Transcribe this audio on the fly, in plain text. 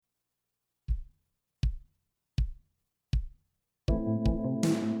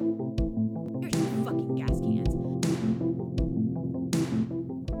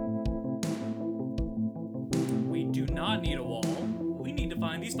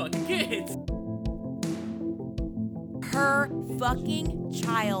fucking kids. Her fucking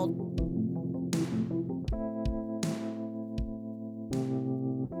child.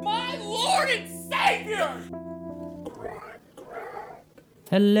 My Lord and Savior!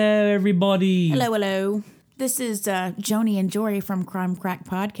 Hello, everybody. Hello. This is Joni and Jory from Crime Crack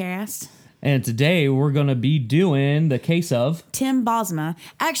Podcast. And today we're going to be doing the case of Tim Bosma.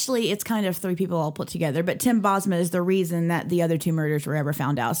 Actually, it's kind of three people all put together, but Tim Bosma is the reason that the other two murders were ever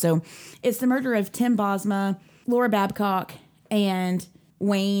found out. So it's the murder of Tim Bosma, Laura Babcock, and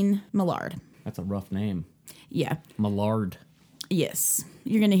Wayne Millard. That's a rough name. Yeah. Millard. Yes.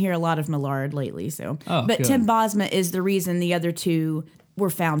 You're going to hear a lot of Millard lately. But good. Tim Bosma is the reason the other two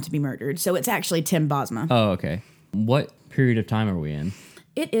were found to be murdered. So it's actually Tim Bosma. Oh, okay. What period of time are we in?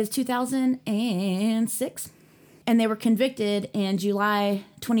 It is 2006. And they were convicted in July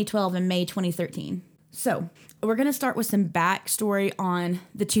 2012 and May 2013. So we're going to start with some backstory on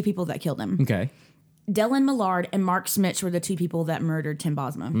the two people that killed him. Okay. Dylan Millard and Mark Smitch were the two people that murdered Tim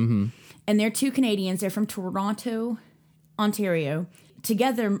Bosma. Mm-hmm. And they're two Canadians. They're from Toronto, Ontario.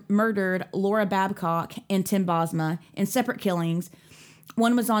 Together murdered Laura Babcock and Tim Bosma in separate killings.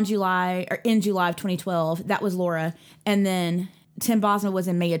 One was in July of 2012. That was Laura. And then Tim Bosma was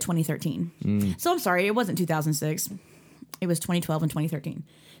in May of 2013. So I'm sorry, it wasn't 2006. It was 2012 and 2013.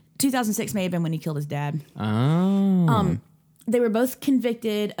 2006 may have been when he killed his dad. Oh. They were both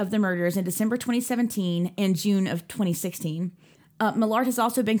convicted of the murders in December 2017 and June of 2016. Millard has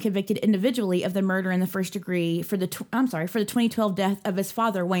also been convicted individually of the murder in the first degree for the 2012 death of his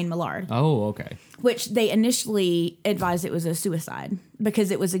father, Wayne Millard. Oh, okay. Which they initially advised it was a suicide because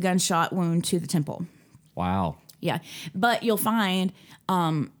it was a gunshot wound to the temple. Wow. Yeah. But you'll find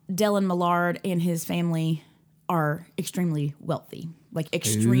Dylan Millard and his family are extremely wealthy. Like,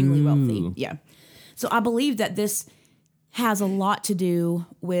 extremely wealthy. Yeah. So I believe that this has a lot to do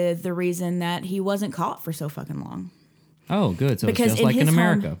with the reason that he wasn't caught for so fucking long. Oh, good. So Because it's just like in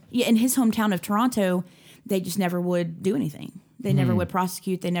America. In his hometown of Toronto, they just never would do anything. They never would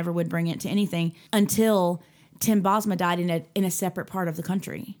prosecute. They never would bring it to anything until Tim Bosma died in a separate part of the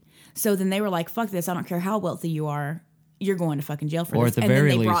country. So then they were like, fuck this. I don't care how wealthy you are. You're going to fucking jail for Or this. at the And very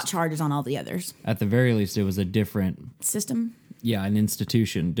then they brought least- charges on all the others. At the very least, it was a different, System? an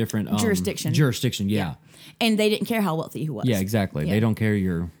institution, different Jurisdiction. Jurisdiction, yeah. And they didn't care how wealthy he was. Yeah, exactly. Yeah. They don't care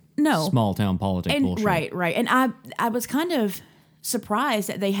your small town politics And bullshit. right. And I was kind of surprised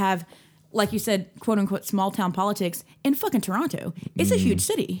that they have, like you said, quote unquote, small town politics in fucking Toronto. It's a huge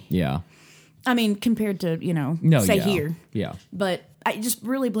city. Yeah. I mean, compared to, here. Yeah. But it just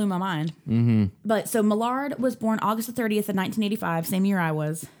really blew my mind. Mm-hmm. But so Millard was born August the 30th of 1985, same year I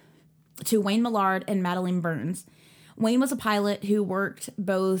was, to Wayne Millard and Madeline Burns. Wayne was a pilot who worked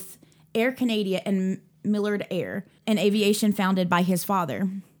both Air Canada and Millard Air, an aviation founded by his father,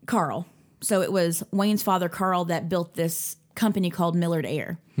 Carl. So it was Wayne's father, Carl, that built this company called Millard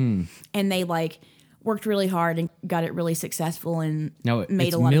Air. And they worked really hard and got it really successful and made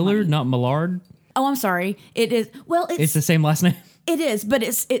it's a lot Millard, of money. not Millard. Oh, I'm sorry. It is. Well, It's the same last name. it is, but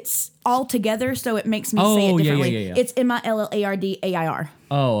it's all together, so it makes me say it differently. Yeah. It's Millardair.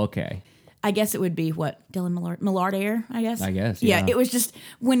 Oh, okay. I guess it would be what? Dylan Millard? Millard Air, I guess? I guess, yeah. It was just,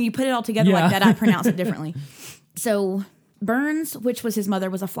 when you put it all together like that, I pronounce it differently. So Burns, which was his mother,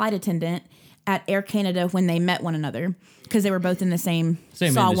 was a flight attendant at Air Canada when they met one another, because they were both in the same saw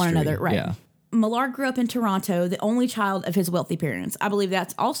industry, one another. Right. yeah. Millard grew up in Toronto, the only child of his wealthy parents. I believe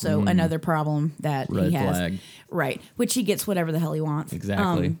that's also another problem that Red he has. flag. Right. Which he gets whatever the hell he wants.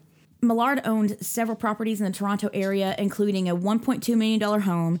 Exactly. Millard owned several properties in the Toronto area, including a $1.2 million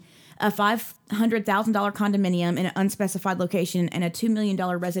home, a $500,000 condominium in an unspecified location, and a $2 million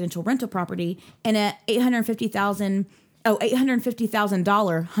residential rental property, and a $850,000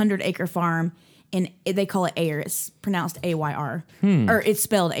 100-acre farm. And they call it Ayr. It's pronounced A-Y-R. Or it's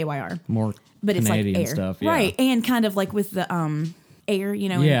spelled A-Y-R. More But it's Canadian like Ayr. stuff. Yeah. Right. And kind of like with the Ayr,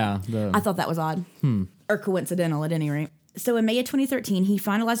 Yeah. I thought that was odd. Or coincidental at any rate. So in May of 2013, he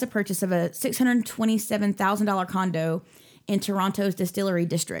finalized the purchase of a $627,000 condo in Toronto's Distillery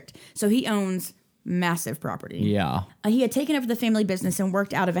District. So he owns massive property. Yeah. He had taken over the family business and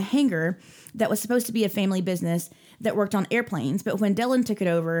worked out of a hangar that was supposed to be a family business that worked on airplanes. But when Dylan took it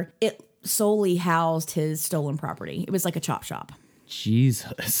over, it solely housed his stolen property. It was like a chop shop.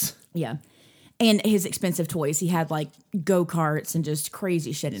 Jesus. Yeah. And his expensive toys. He had like go-karts and just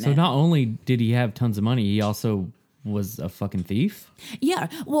crazy shit in it. So not only did he have tons of money, he also was a fucking thief? Yeah.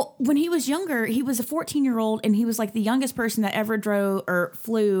 Well, when he was younger, he was a 14-year-old, and he was like the youngest person that ever drove or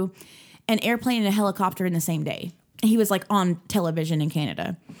flew an airplane and a helicopter in the same day. He was like on television in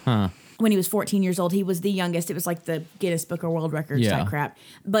Canada. Huh. when he was 14 years old. He was the youngest. It was like the Guinness Book of World Records type crap.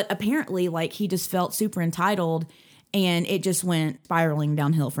 But apparently, like, he just felt super entitled, and it just went spiraling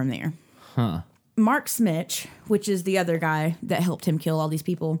downhill from there. Huh. Mark Smitch, which is the other guy that helped him kill all these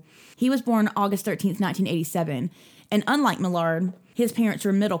people, he was born August 13th, 1987. And unlike Millard, his parents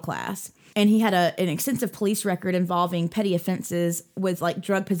were middle class. And he had an extensive police record involving petty offenses with, like,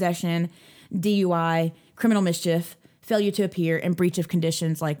 drug possession, DUI, criminal mischief, failure to appear, and breach of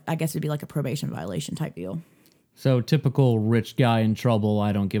conditions. Like, I guess it'd be like a probation violation type deal. So typical rich guy in trouble,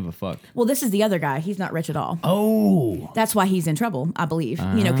 I don't give a fuck. Well, this is the other guy. He's not rich at all. Oh. That's why he's in trouble, I believe.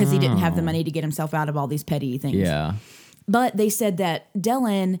 You know, because he didn't have the money to get himself out of all these petty things. Yeah. But they said that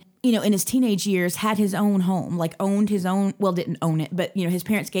Dellin, you know, in his teenage years had his own home, like owned his own, well, didn't own it, but, you know, his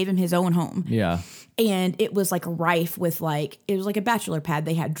parents gave him his own home. Yeah. And it was like rife with like, it was like a bachelor pad.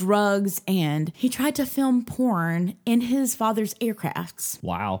 They had drugs, and he tried to film porn in his father's aircrafts.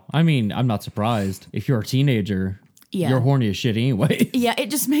 Wow. I mean, I'm not surprised. If you're a teenager, you're horny as shit anyway. Yeah,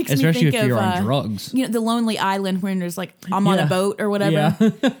 it just makes Especially me think if you're of on drugs. You know, the Lonely Island when there's like, I'm on a boat or whatever.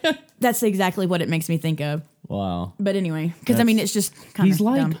 Yeah. That's exactly what it makes me think of. Wow. But anyway, because I mean, it's just kind of He's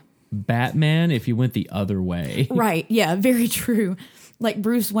like dumb. Batman if you went the other way. Right. Yeah, very true. Like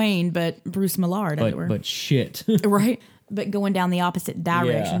Bruce Wayne, but Bruce Millard, as it were. But shit. Right. But going down the opposite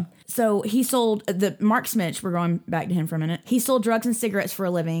direction. Yeah. So he sold the Mark Smitch. We're going back to him for a minute. He sold drugs and cigarettes for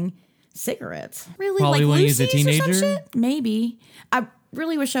a living. Cigarettes? Really? Probably like when he was a Lucy's or some teenager? shit? Maybe. I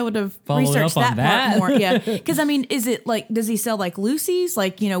really wish I would have Followed researched up on that part that. more. Yeah. Because, I mean, is it like, does he sell like Lucy's?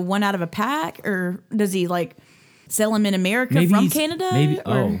 Like, you know, one out of a pack? Or does he like sell them in America from Canada? Maybe.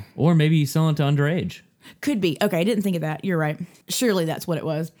 Or maybe he's selling to underage. Could be. Okay, I didn't think of that. You're right. Surely that's what it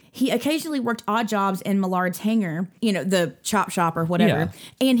was. He occasionally worked odd jobs in Millard's hangar, you know, the chop shop or whatever.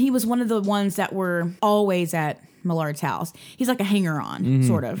 Yeah. And he was one of the ones that were always at Millard's house. He's like a hanger-on,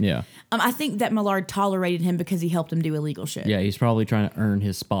 sort of. Yeah. I think that Millard tolerated him because he helped him do illegal shit. Yeah, he's probably trying to earn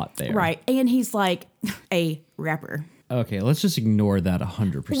his spot there. Right. And he's like a rapper. Okay, let's just ignore that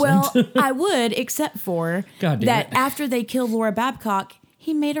 100%. Well, I would, except for God damn that it. after they killed Laura Babcock,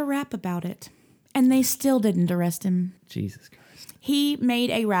 he made a rap about it. And they still didn't arrest him. Jesus Christ. He made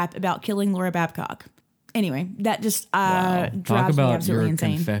a rap about killing Laura Babcock. Anyway, that just drives me absolutely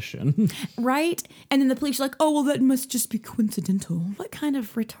insane. Confession. Right? And then the police are like, oh, well, that must just be coincidental. What kind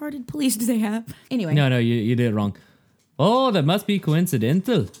of retarded police do they have? Anyway. No, you did it wrong. Oh, that must be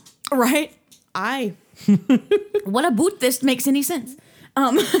coincidental. Right? What about this makes any sense?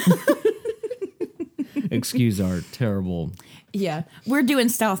 Excuse our terrible... Yeah. We're doing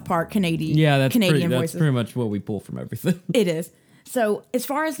South Park Canadian Canadian voices. That's pretty much what we pull from everything. It is. So as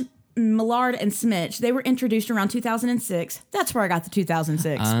far as Millard and Smitch, they were introduced around 2006. That's where I got the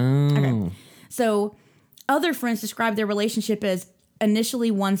 2006. Oh. Okay. So other friends described their relationship as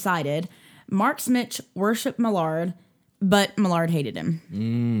initially one-sided. Mark Smitch worshipped Millard, but Millard hated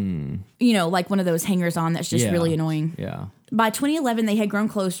him. You know, like one of those hangers-on that's just really annoying. Yeah. By 2011, they had grown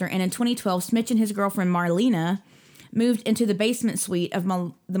closer, and in 2012, Smitch and his girlfriend Marlena moved into the basement suite of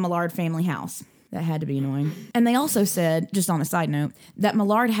the Millard family house. That had to be annoying. And they also said, just on a side note, that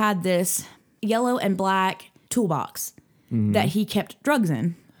Millard had this yellow and black toolbox that he kept drugs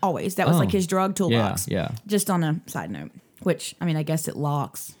in, always. That was like his drug toolbox. Yeah. Just on a side note, which, I mean, I guess it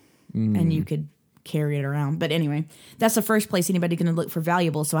locks and you could carry it around. But anyway, that's the first place anybody going to look for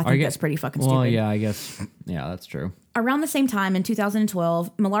valuables, so I think that's pretty fucking stupid. Well, yeah, I guess. Yeah, that's true. Around the same time, in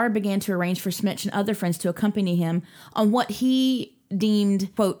 2012, Millard began to arrange for Smitch and other friends to accompany him on what he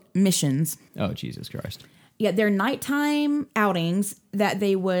deemed, quote, missions. Oh, Jesus Christ. Yeah, they're nighttime outings that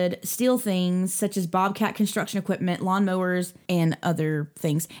they would steal things such as Bobcat construction equipment, lawnmowers, and other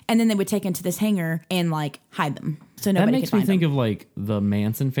things. And then they would take into this hangar and, like, hide them. So nobody could find them. That makes me think of, like, the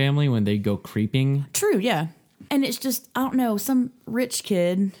Manson family when they go creeping. True, yeah. And it's just, I don't know, some rich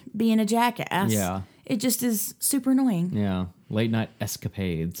kid being a jackass. Yeah. It just is super annoying. Yeah. Late night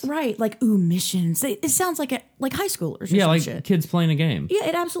escapades. Right. Like, ooh, missions. It sounds like high schoolers or yeah, some like shit. kids playing a game. Yeah,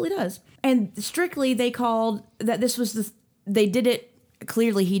 it absolutely does. And strictly, they called that this was they did it.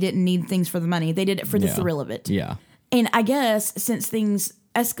 Clearly, he didn't need things for the money. They did it for the thrill of it. Yeah. And I guess since things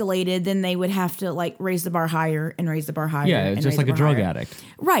escalated, then they would have to like raise the bar higher and raise the bar higher. Yeah, it's just like a drug addict.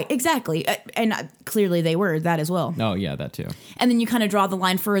 Right, exactly. And clearly they were that as well. Oh, yeah, that too. And then you kind of draw the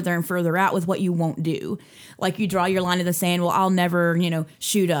line further and further out with what you won't do. Like you draw your line in the sand, well, I'll never,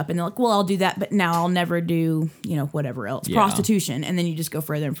 shoot up. And they're like, well, I'll do that, but now I'll never do, whatever else. Yeah. Prostitution. And then you just go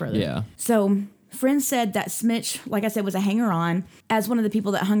further and further. Yeah. So friends said that Smitch, like I said, was a hanger-on as one of the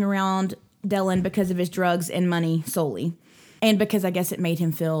people that hung around Dellin because of his drugs and money solely. And because I guess it made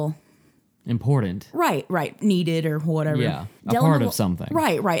him feel important. Right. Needed or whatever. Yeah. A part of something.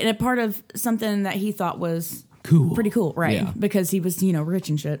 Right. And a part of something that he thought was Cool. pretty cool, right? Yeah. Because he was, rich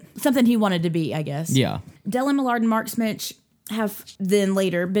and shit. Something he wanted to be, I guess. Yeah. Dylan Millard and Mark Smich have then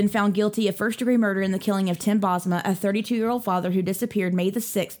later been found guilty of first-degree murder in the killing of Tim Bosma, a 32-year-old father who disappeared May the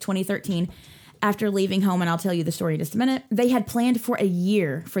 6th, 2013, after leaving home, and I'll tell you the story in just a minute. They had planned for a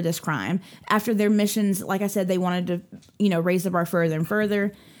year for this crime. After their missions, like I said, they wanted to, raise the bar further and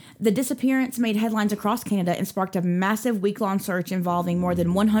further. The disappearance made headlines across Canada and sparked a massive week-long search involving more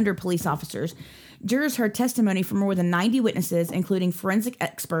than 100 police officers. Jurors heard testimony from more than 90 witnesses, including forensic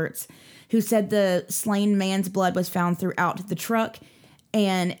experts, who said the slain man's blood was found throughout the truck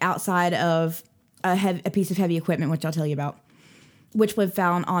and outside of a piece of heavy equipment, which I'll tell you about, which was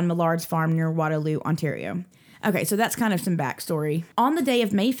found on Millard's farm near Waterloo, Ontario. Okay, so that's kind of some backstory. On the day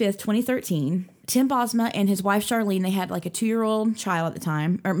of May 5th, 2013, Tim Bosma and his wife Charlene, they had like a 2-year-old child at the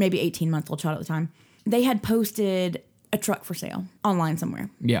time, or maybe 18-month-old child at the time. They had posted a truck for sale online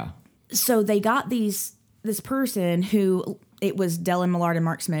somewhere. Yeah. So they got this person who, it was Dylan Millard and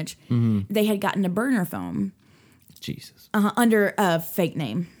Mark Smich. Mm-hmm. They had gotten a burner phone. Jesus. Under a fake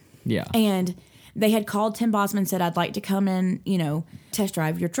name. Yeah. And they had called Tim Bosma and said, I'd like to come and, test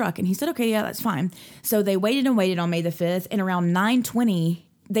drive your truck. And he said, okay, yeah, that's fine. So they waited and waited on May the 5th. And around 9:20,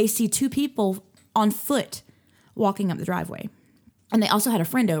 they see 2 people on foot walking up the driveway. And they also had a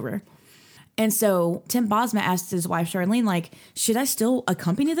friend over. And so Tim Bosma asked his wife, Charlene, like, should I still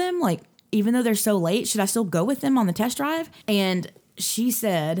accompany them? Like, even though they're so late, should I still go with them on the test drive? And she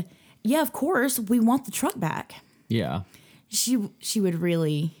said, yeah, of course, we want the truck back. Yeah. She would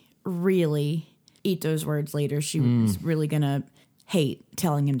really, really eat those words later. She was really going to hate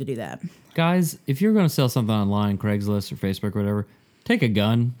telling him to do that. Guys, if you're going to sell something online, Craigslist or Facebook or whatever, take a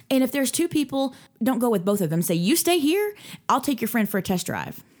gun. And if there's 2 people, don't go with both of them. Say, you stay here, I'll take your friend for a test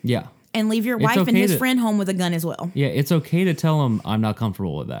drive. Yeah. And leave your wife and his friend home with a gun as well. Yeah, it's okay to tell them I'm not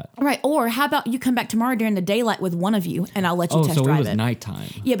comfortable with that. Right. Or how about you come back tomorrow during the daylight with one of you and I'll let you test drive it. Oh, so it was nighttime.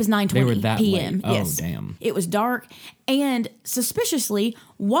 Yeah, it was 9:20 They were that p.m. late. Oh, yes. damn. It was dark and suspiciously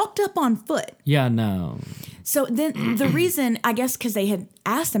walked up on foot. Yeah, no. So then the reason, I guess, because they had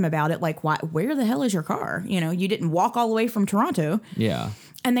asked him about it, like, why? Where the hell is your car? You didn't walk all the way from Toronto. Yeah.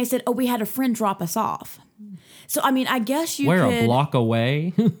 And they said, oh, we had a friend drop us off. So, I mean, I guess you We're could... a block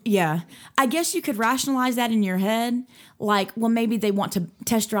away? Yeah. I guess you could rationalize that in your head. Like, well, maybe they want to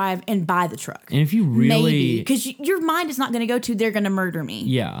test drive and buy the truck. And if you really... Maybe. Because your mind is not going to go to, they're going to murder me.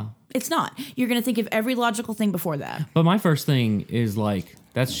 Yeah. It's not. You're going to think of every logical thing before that. But my first thing is, like,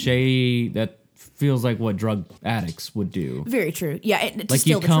 that's shady. That feels like what drug addicts would do. Very true. Yeah. Like,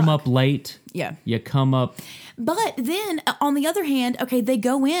 you come up late. Yeah. You come up... But then, on the other hand, okay, they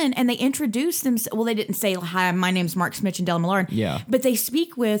go in and they introduce themselves. Well, they didn't say, hi, my name's Mark Smich and Dylan Millard. Yeah. But they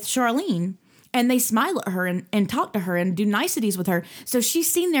speak with Charlene and they smile at her and talk to her and do niceties with her. So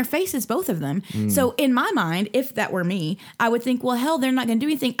she's seen their faces, both of them. So in my mind, if that were me, I would think, well, hell, they're not going to do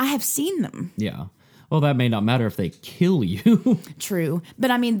anything. I have seen them. Yeah. Well, that may not matter if they kill you. True.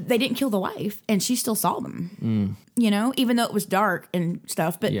 But I mean, they didn't kill the wife and she still saw them, even though it was dark and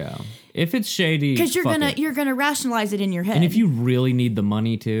stuff. But yeah. If it's shady, because you're gonna rationalize it in your head. And if you really need the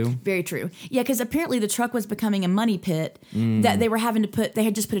money too. Very true. Yeah, because apparently the truck was becoming a money pit that they were having to put. They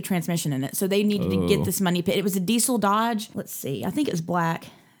had just put a transmission in it, so they needed to get this money pit. It was a diesel Dodge. Let's see. I think it was black.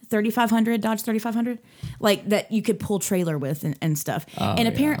 3500 Dodge 3500, like that you could pull trailer with and stuff. And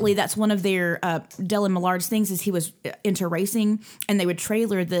apparently that's one of their Dylan Millard's things is he was into racing and they would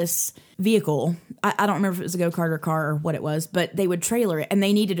trailer this vehicle. I don't remember if it was a go-kart or car or what it was, but they would trailer it and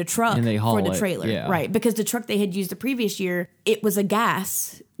they needed a truck and they haul for the trailer. Yeah. Right. Because the truck they had used the previous year, it was a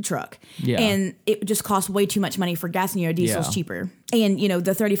gas truck. Yeah. And it just cost way too much money for gas and diesel's cheaper. And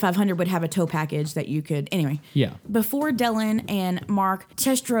the 3500 would have a tow package that you could anyway. Yeah. Before Dylan and Mark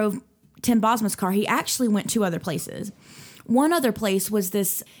test drove Tim Bosma's car, he actually went 2 other places. One other place was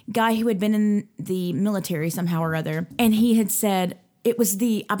this guy who had been in the military somehow or other, and he had said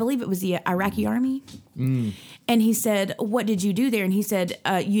I believe it was the Iraqi army. And he said, what did you do there? And he said,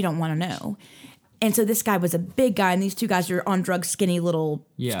 you don't want to know. And so this guy was a big guy, and these 2 guys are on drugs, skinny little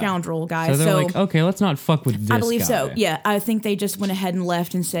scoundrel guys. So they're like, okay, let's not fuck with this guy. I believe so, yeah. I think they just went ahead and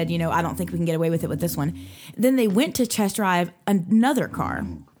left and said, I don't think we can get away with it with this one. Then they went to test drive another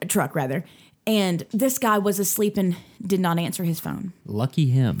truck, and this guy was asleep and did not answer his phone. Lucky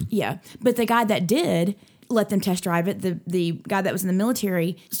him. Yeah, but the guy that did let them test drive it, the guy that was in the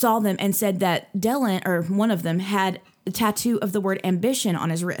military, saw them and said that Dylan, or one of them, had a tattoo of the word ambition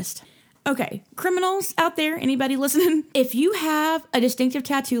on his wrist. Okay, criminals out there, anybody listening? If you have a distinctive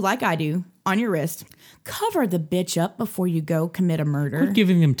tattoo like I do on your wrist. Cover the bitch up before you go commit a murder. Quit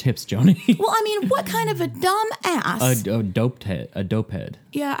giving them tips, Joni. Well, I mean, what kind of a dumb ass? A dope head.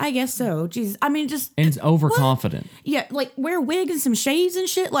 Yeah, I guess so. Jesus. I mean, just... And it's overconfident. What? Yeah, like, wear a wig and some shades and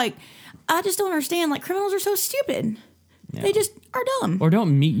shit. Like, I just don't understand. Like, criminals are so stupid. Yeah. They just are dumb. Or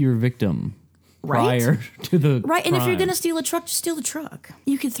don't meet your victim prior to the Right, and crime. if you're going to steal a truck, just steal the truck.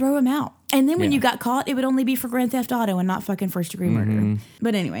 You could throw him out. And then when you got caught, it would only be for grand theft auto and not fucking first-degree murder.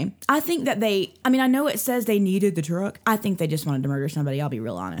 But anyway, I think that I know it says they needed the truck. I think they just wanted to murder somebody, I'll be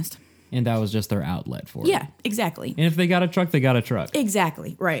real honest. And that was just their outlet for it. Yeah, exactly. And if they got a truck, they got a truck.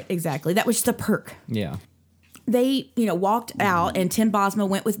 Exactly, right, exactly. That was just a perk. Yeah. They, walked out, and Tim Bosma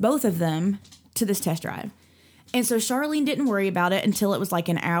went with both of them to this test drive. And so Charlene didn't worry about it until it was like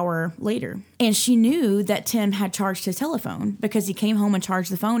an hour later. And she knew that Tim had charged his telephone because he came home and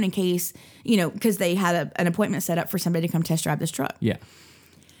charged the phone in case, because they had an appointment set up for somebody to come test drive this truck. Yeah.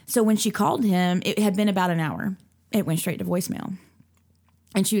 So when she called him, it had been about an hour. It went straight to voicemail.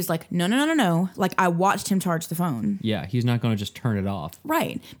 And she was like, no. Like, I watched him charge the phone. Yeah, he's not going to just turn it off.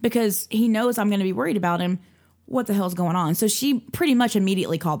 Right. Because he knows I'm going to be worried about him. What the hell's going on? So she pretty much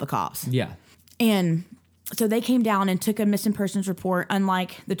immediately called the cops. Yeah. And so they came down and took a missing persons report,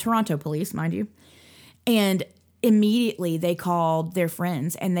 unlike the Toronto police, mind you. And immediately they called their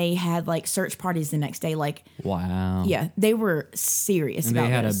friends, and they had like search parties the next day. Like, wow. Yeah, they were serious and about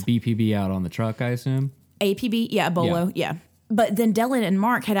they had this. a BPB out on the truck, I assume? APB? Yeah, a Bolo, yeah. But then Dylan and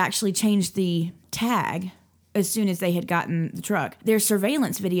Mark had actually changed the tag as soon as they had gotten the truck. There's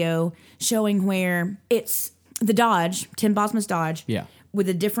surveillance video showing where it's the Dodge, Tim Bosma's Dodge, with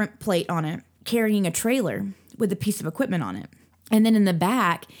a different plate on it, carrying a trailer with a piece of equipment on it. And then in the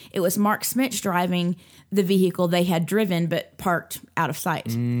back, it was Mark Smith driving the vehicle they had driven but parked out of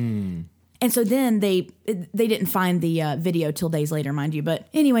sight. And so then they didn't find the video till days later, mind you. But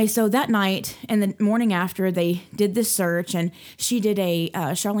anyway, so that night and the morning after, they did this search, and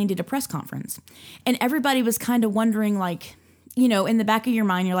Charlene did a press conference. And everybody was kind of wondering, like, in the back of your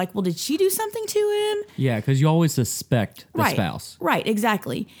mind, you're like, well, did she do something to him? Yeah, because you always suspect the spouse. Right,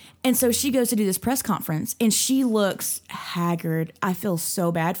 exactly. And so she goes to do this press conference, and she looks haggard. I feel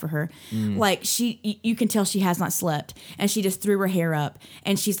so bad for her. Like, you can tell she has not slept, and she just threw her hair up,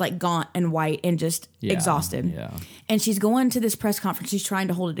 and she's like gaunt and white and just exhausted. Yeah. And she's going to this press conference. She's trying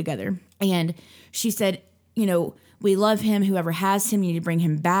to hold it together. And she said, we love him. Whoever has him, you need to bring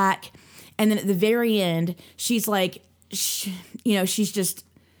him back. And then at the very end, she's like, she's just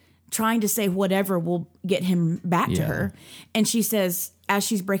trying to say whatever will get him back to her. And she says, as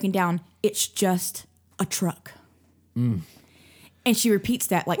she's breaking down, it's just a truck. And she repeats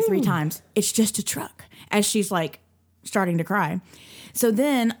that like 3 times. It's just a truck. As she's like starting to cry. So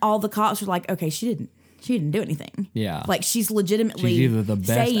then all the cops are like, okay, she didn't do anything. Yeah. Like, she's legitimately she's either the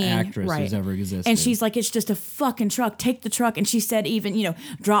best actress who's ever existed. And she's like, it's just a fucking truck. Take the truck. And she said even,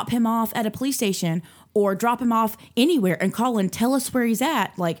 drop him off at a police station or drop him off anywhere and call and tell us where he's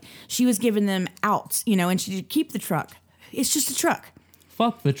at. Like, she was giving them outs, and she did keep the truck. It's just a truck.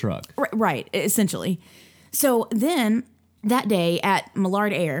 Fuck the truck. Right, essentially. So then that day at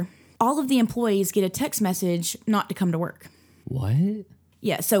Millard Air, all of the employees get a text message not to come to work. What?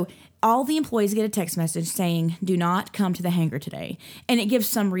 Yeah, so all the employees get a text message saying, do not come to the hangar today. And it gives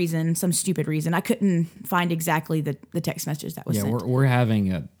some reason, some stupid reason. I couldn't find exactly the text message that was sent. Yeah, we're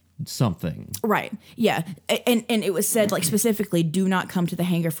having something. Right, yeah. And it was said, like, specifically, do not come to the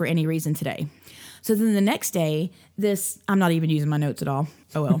hangar for any reason today. So then the next day, I'm not even using my notes at all.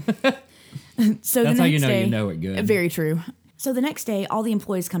 Oh, well. So that's the how next day, you know it good. Very true. So the next day, all the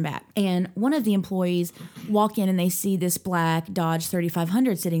employees come back, and one of the employees walk in and they see this black Dodge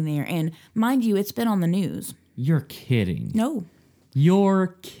 3500 sitting there. And mind you, it's been on the news. You're kidding. No.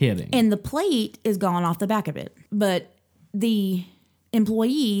 You're kidding. And the plate is gone off the back of it. But the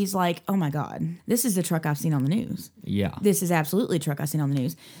employee's like, oh my God, this is the truck I've seen on the news. Yeah. This is absolutely a truck I've seen on the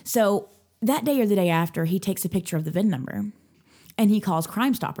news. So that day or the day after, he takes a picture of the VIN number and he calls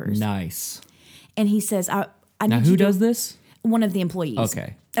Crime Stoppers. Nice. And he says, I now need who you to, does this? One of the employees.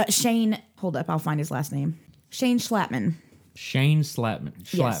 Okay. Shane, hold up, I'll find his last name. Shane Schlattman. Shane Schlattman.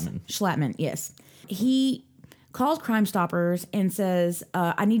 Yes, Schlattman, yes. He calls Crime Stoppers and says,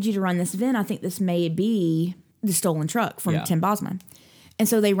 I need you to run this VIN. I think this may be the stolen truck from Tim Bosma. And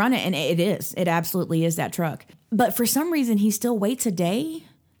so they run it, and it is. It absolutely is that truck. But for some reason, he still waits a day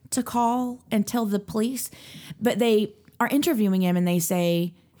to call and tell the police. But they are interviewing him, and they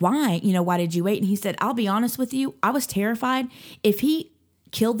say, why? Why did you wait? And he said, I'll be honest with you. I was terrified. If he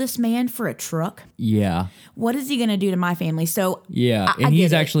killed this man for a truck. Yeah. What is he going to do to my family? So Yeah. I And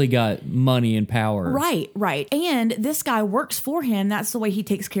he's get it. actually got money and power. Right. And this guy works for him. That's the way he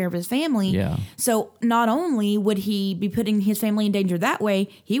takes care of his family. Yeah. So not only would he be putting his family in danger that way,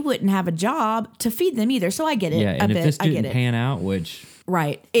 he wouldn't have a job to feed them either. So I get it. Yeah. And if this I get didn't it. pan out, which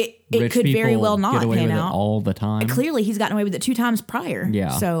Right. It rich could very people well not get away pan with out. it all the time. Clearly, he's gotten away with it 2 times prior. Yeah.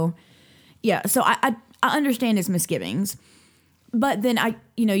 So, yeah. So I understand his misgivings, but then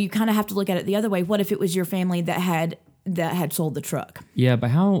you kind of have to look at it the other way. What if it was your family that had sold the truck? Yeah, but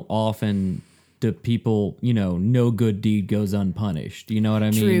how often do people, no good deed goes unpunished? You know what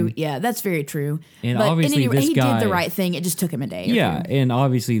I mean? True. Yeah, that's very true. And but obviously anyway, this he guy- did the right thing. It just took him a day. or Yeah, two. and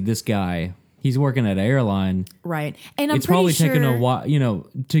obviously this guy, he's working at an airline. Right. And I'm It's pretty probably sure, taken a while,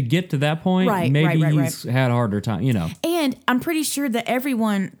 to get to that point. Right, Maybe right. he's had a harder time, And I'm pretty sure that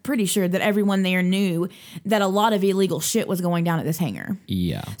everyone there knew that a lot of illegal shit was going down at this hangar.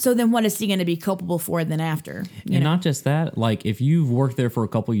 Yeah. So then what is he going to be culpable for then after? And not just that, like if you've worked there for a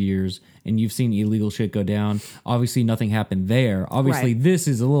couple years and you've seen illegal shit go down, obviously nothing happened there. Obviously Right. this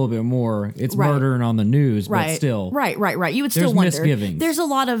is a little bit more, it's Right. murdering on the news, but Right. still. Right. You would still There's wonder. misgivings. There's a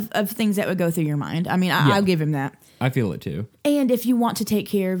lot of things that would go through your mind. I mean, Yeah. I'll give him that. I feel it too. And if you want to take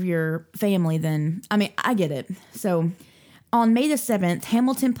care of your family, then, I get it. So on May the 7th,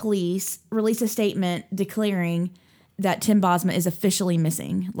 Hamilton police released a statement declaring that Tim Bosma is officially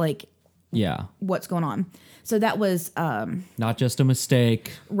missing. Like, Yeah. what's going on? So that was, Not just a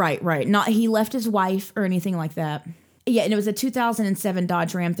mistake. right. Not he left his wife or anything like that. Yeah, and it was a 2007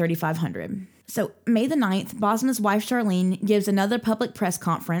 Dodge Ram 3500. So May the 9th, Bosma's wife Charlene gives another public press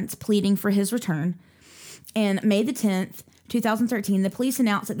conference pleading for his return. And May the 10th, 2013, the police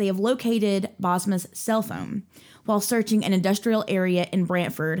announced that they have located Bosma's cell phone while searching an industrial area in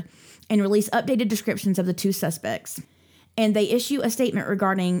Brantford and release updated descriptions of the 2 suspects. And they issue a statement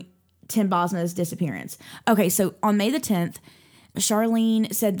regarding Tim Bosma's disappearance. Okay, so on May the 10th,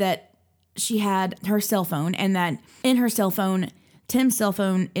 Charlene said that she had her cell phone and that in her cell phone, Tim's cell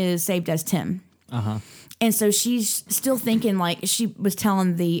phone is saved as Tim. Uh-huh. And so she's still thinking, like, she was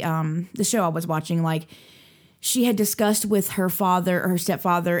telling the show I was watching, like, she had discussed with her father or her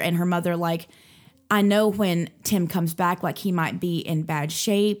stepfather and her mother, like, I know when Tim comes back, like, he might be in bad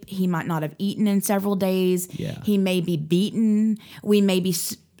shape. He might not have eaten in several days. Yeah. He may be beaten. We may be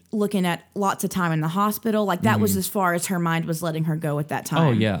looking at lots of time in the hospital. Like, that was as far as her mind was letting her go at that time.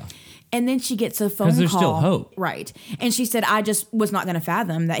 Oh, yeah. And then she gets a phone call. 'Cause there's still hope. Right. And she said, I just was not going to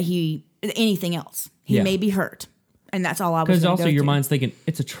fathom that anything else. He Yeah. may be hurt. And that's all I was Because gonna also go your to. mind's thinking,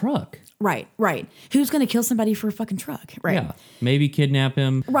 it's a truck. Right. Who's going to kill somebody for a fucking truck? Right. Yeah. Maybe kidnap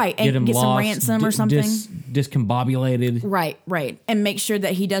him. Right, and Get him get some lost, ransom or something. Discombobulated. Right. And make sure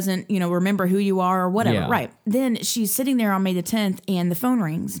that he doesn't, remember who you are or whatever. Yeah. Right. Then she's sitting there on May the 10th and the phone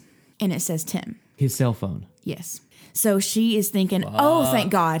rings and it says Tim. His cell phone. Yes. So she is thinking, oh, thank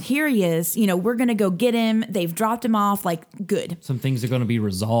God, here he is. We're going to go get him. They've dropped him off. Like, good. Some things are going to be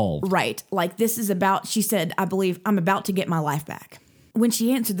resolved. Right. Like, this is about, she said, I believe I'm about to get my life back. When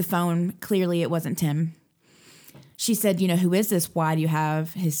she answered the phone, clearly it wasn't Tim. She said, who is this? Why do you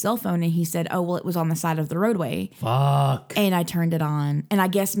have his cell phone? And he said, oh, well, it was on the side of the roadway. Fuck. And I turned it on. And I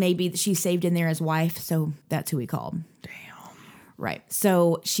guess maybe she saved in there as wife. So that's who he called. Damn. Right.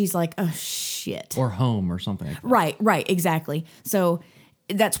 So she's like, oh, shit. Or home or something like that. Right. Exactly. So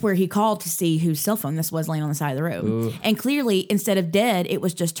that's where he called to see whose cell phone this was laying on the side of the road. Ooh. And clearly, instead of dead, it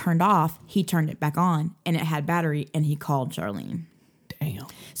was just turned off. He turned it back on and it had battery and he called Charlene. Damn.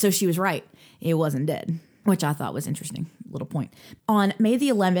 So she was right. It wasn't dead, which I thought was interesting. Little point. On May the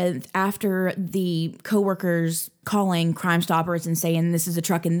 11th, after the coworkers calling Crime Stoppers and saying this is a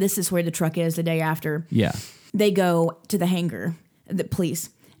truck and this is where the truck is the day after, Yeah. they go to the hangar, the police.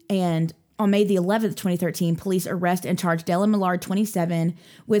 And on May the 11th, 2013, police arrest and charge Della Millard, 27,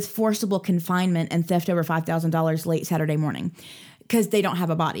 with forcible confinement and theft over $5,000 late Saturday morning because they don't have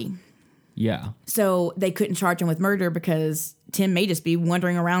a body. Yeah. So they couldn't charge him with murder because Tim may just be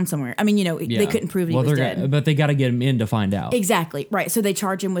wandering around somewhere. I mean, they couldn't prove he was dead. But they got to get him in to find out. Exactly. Right. So they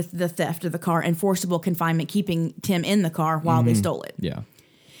charge him with the theft of the car and forcible confinement, keeping Tim in the car while they stole it. Yeah.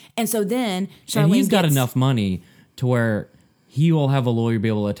 And so then Charlene And he's got gets, enough money to where he will have a lawyer be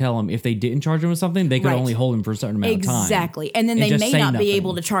able to tell him if they didn't charge him with something, they could Right. only hold him for a certain amount of time. Exactly. And then And they just may say not nothing. be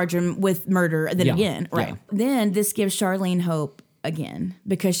able to charge him with murder then Yeah. again. Right. Yeah. Then this gives Charlene hope again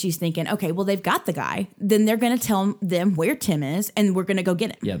because she's thinking, okay, well, they've got the guy. Then they're going to tell them where Tim is and we're going to go get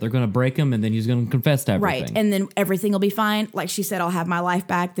him. Yeah, they're going to break him and then he's going to confess to everything. Right. And then everything will be fine. Like she said, I'll have my life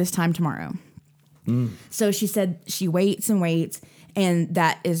back this time tomorrow. So she said she waits and waits, and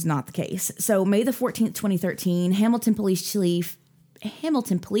that is not the case. So May the 14th, 2013, Hamilton Police Chief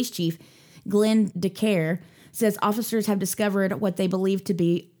Hamilton Police Chief Glenn DeCare says officers have discovered what they believe to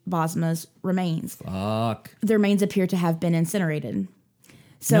be Bosma's remains. Fuck. The remains appear to have been incinerated.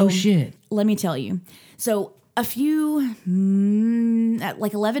 So, No shit. Let me tell you. So a few,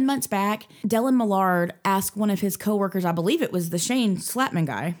 like 11 months back, Dylan Millard asked one of his coworkers, I believe it was the Shane Slapman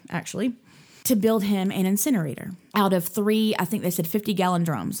guy, actually, to build him an incinerator out of 3, I think they said 50-gallon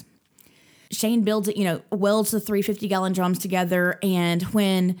drums. Shane builds it, welds the 3 50-gallon drums together, and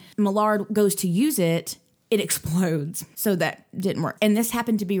when Millard goes to use it, it explodes. So that didn't work. And this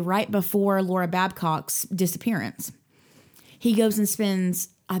happened to be right before Laura Babcock's disappearance. He goes and spends,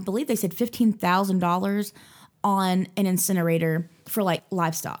 I believe they said $15,000 on an incinerator for like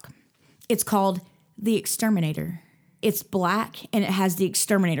livestock. It's called the Exterminator. It's black and it has the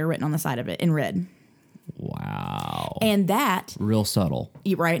Exterminator written on the side of it in red. Wow. And that... Real subtle.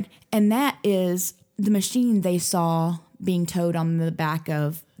 Right. And that is the machine they saw being towed on the back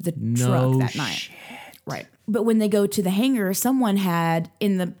of the truck that night. Shit. Right. But when they go to the hangar, someone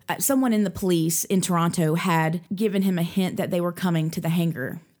in the police in Toronto had given him a hint that they were coming to the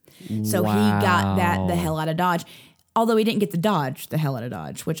hangar. So he got that the hell out of Dodge. Although he didn't get the hell out of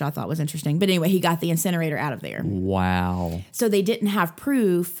Dodge, which I thought was interesting. But anyway, he got the incinerator out of there. Wow. So they didn't have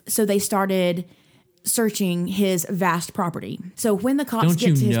proof. So they started searching his vast property. So when the cops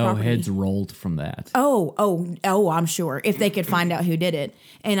get to his property, heads rolled from that? Oh, I'm sure if they could find out who did it,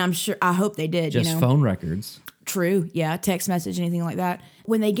 and I hope they did. Just phone records. True, yeah, text message, anything like that.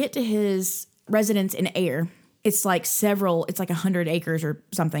 When they get to his residence in Ayr, it's like 100 acres or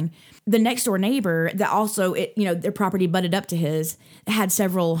something. The next door neighbor that also, their property butted up to his had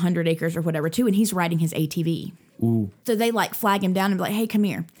several hundred acres or whatever too, and he's riding his ATV. Ooh. So they like flag him down and be like, hey, come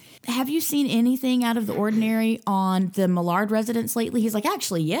here. Have you seen anything out of the ordinary on the Millard residence lately? He's like,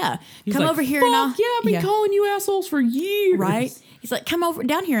 actually, yeah. He's come like, over here Fuck and I'll... yeah, I've been calling you assholes for years. Right? He's like, come over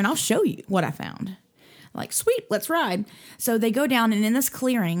down here and I'll show you what I found. Like, sweet, let's ride. So they go down, and in this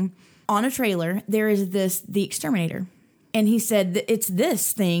clearing on a trailer, there is the Exterminator. And he said that it's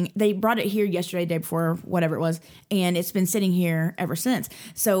this thing. They brought it here yesterday, day before, whatever it was, and it's been sitting here ever since.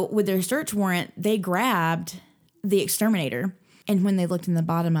 So with their search warrant, they grabbed the Exterminator, and when they looked in the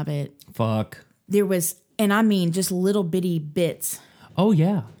bottom of it, Fuck. there was, and I mean just little bitty bits. Oh,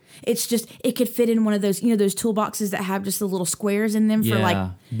 yeah. It's just, it could fit in one of those, those toolboxes that have just the little squares in them for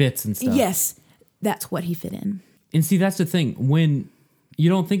like... bits and stuff. Yes, that's what he fit in. And see, that's the thing. When you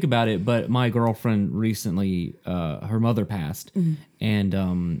don't think about it, but my girlfriend recently, her mother passed,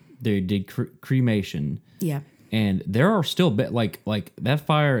 and they did cremation. Yeah. And there are still like that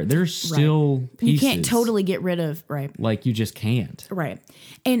fire. There's still pieces. You can't totally get rid of, right? Like you just can't. Right.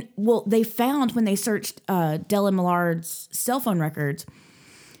 And well, they found when they searched Dylan Millard's cell phone records,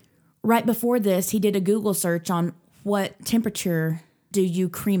 right before this, he did a Google search on what temperature do you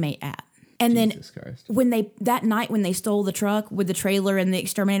cremate at. And Jesus then Christ. that night when they stole the truck with the trailer and the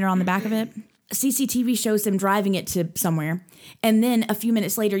Exterminator on the back of it, CCTV shows them driving it to somewhere. And then a few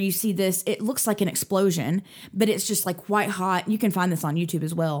minutes later, you see this. It looks like an explosion, but it's just like white hot. You can find this on YouTube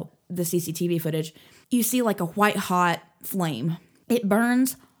as well, the CCTV footage. You see like a white hot flame. It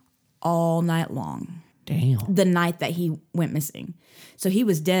burns all night long. Damn. The night that he went missing. So he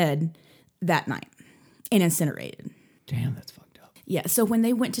was dead that night and incinerated. Damn, that's fucked up. Yeah. So when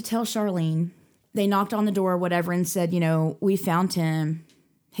they went to tell Charlene, they knocked on the door or whatever and said, we found him.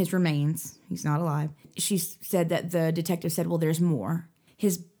 His remains. He's not alive. She said that the detective said, well, there's more.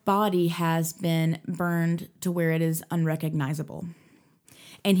 His body has been burned to where it is unrecognizable.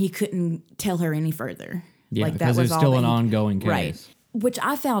 And he couldn't tell her any further. Yeah, like, because it's still an ongoing case. Right. Which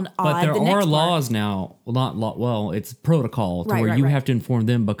I found odd. But there are laws now. Well, not law. Well, it's protocol to where you have to inform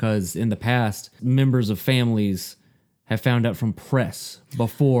them because in the past, members of families have found out from press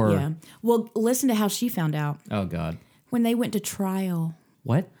before. Yeah. Well, listen to how she found out. Oh, God. When they went to trial.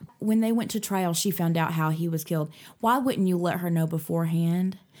 What? When they went to trial, she found out how he was killed. Why wouldn't you let her know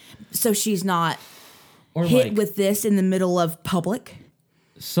beforehand? So she's not hit with this in the middle of public?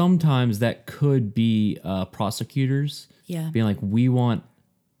 Sometimes that could be prosecutors being like, we want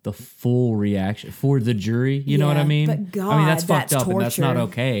the full reaction for the jury. You know what I mean? But God, I mean, that's fucked up torture. and that's not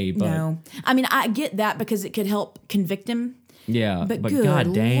okay. But no. I mean, I get that because it could help convict him. Yeah. But good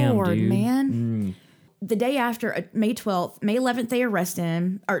God damn, Lord, dude. Man. The day after, May 12th, May 11th, they arrest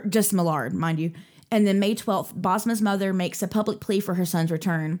him, or just Millard, mind you. And then May 12th, Bosma's mother makes a public plea for her son's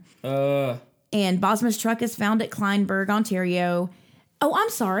return. And Bosma's truck is found at Kleinburg, Ontario. Oh, I'm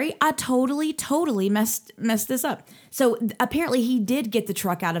sorry. I totally messed this up. So apparently he did get the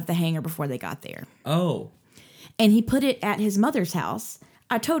truck out of the hangar before they got there. Oh. And he put it at his mother's house.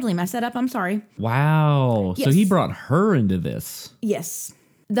 I totally messed that up. I'm sorry. Wow. Yes. So he brought her into this. Yes.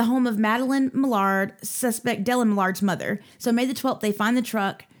 The home of Madeline Millard, suspect Dylan Millard's mother. So May the 12th, they find the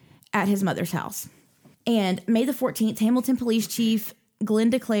truck at his mother's house. And May the 14th, Hamilton Police Chief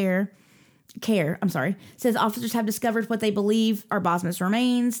Glenda Care, says officers have discovered what they believe are Bosma's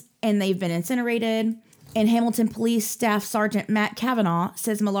remains, and they've been incinerated. And Hamilton Police Staff Sergeant Matt Kavanaugh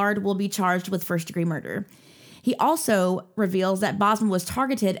says Millard will be charged with first-degree murder. He also reveals that Bosma was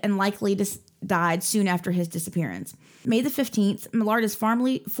targeted and likely died soon after his disappearance. May the 15th, Millard is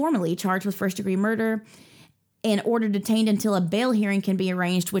formally charged with first-degree murder and ordered detained until a bail hearing can be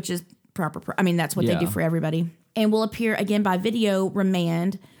arranged, which is proper. That's what they do for everybody. And will appear again by video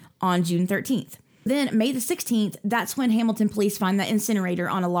remand on June 13th. Then May the 16th, that's when Hamilton police find the incinerator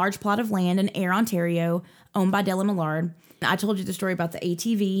on a large plot of land in Ayr, Ontario, owned by Dylan Millard. I told you the story about the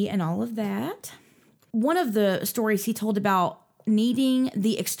ATV and all of that. One of the stories he told about needing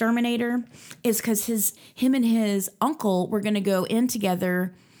the exterminator is because him and his uncle were going to go in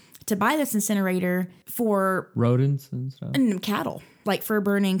together to buy this incinerator for rodents and stuff and cattle, like for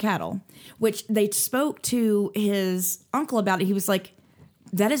burning cattle, which they spoke to his uncle about it. He was like,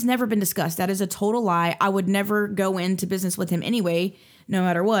 that has never been discussed. That is a total lie. I would never go into business with him anyway, no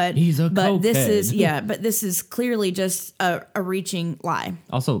matter what. He's a but this cokehead. but this is clearly just a reaching lie.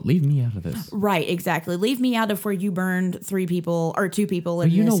 Also, leave me out of this. Right, exactly. Leave me out of where you burned 2 people in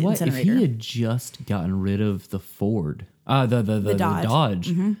But you this know what? incinerator. If he had just gotten rid of the Ford, the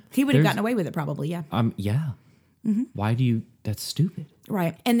Dodge, He would have gotten away with it probably, yeah. Yeah. Why do you? That's stupid.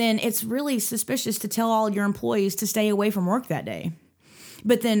 Right. And then it's really suspicious to tell all your employees to stay away from work that day,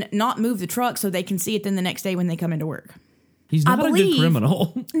 but then not move the truck so they can see it then the next day when they come into work. He's not a good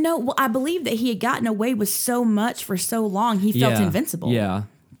criminal. No, well, I believe that he had gotten away with so much for so long, he felt invincible. Yeah,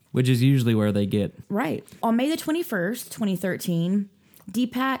 which is usually where they get. Right. On May the 21st, 2013,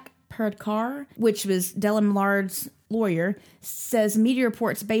 Deepak Pradkar, which was Dylan Millard's lawyer, says media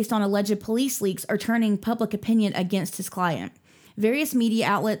reports based on alleged police leaks are turning public opinion against his client. Various media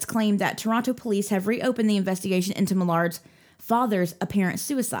outlets claim that Toronto police have reopened the investigation into Millard's father's apparent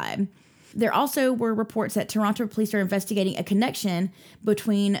suicide. There also were reports that Toronto police are investigating a connection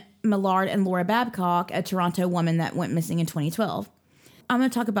between Millard and Laura Babcock, a Toronto woman that went missing in 2012. I'm going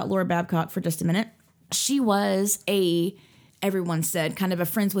to talk about Laura Babcock for just a minute. She was everyone said, kind of a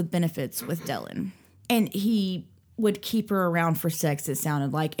friends with benefits with Dylan. And he would keep her around for sex, it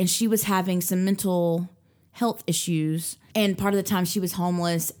sounded like. And she was having some mental health issues. And part of the time she was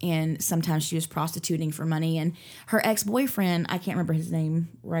homeless, and sometimes she was prostituting for money. And her ex-boyfriend, I can't remember his name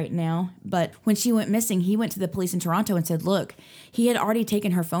right now, but when she went missing, he went to the police in Toronto and said, look, he had already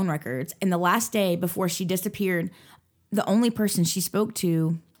taken her phone records. And the last day before she disappeared, the only person she spoke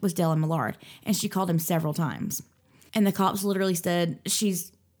to was Dylan Millard. And she called him several times. And the cops literally said,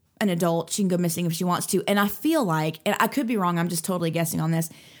 she's an adult. She can go missing if she wants to. And I feel like, and I could be wrong, I'm just totally guessing on this,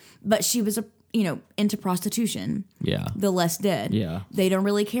 but she was into prostitution. Yeah. The less dead. Yeah. They don't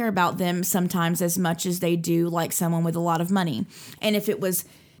really care about them sometimes as much as they do like someone with a lot of money. And if it was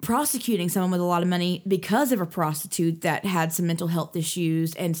prosecuting someone with a lot of money because of a prostitute that had some mental health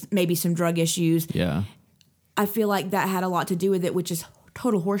issues and maybe some drug issues, Yeah. I feel like that had a lot to do with it, which is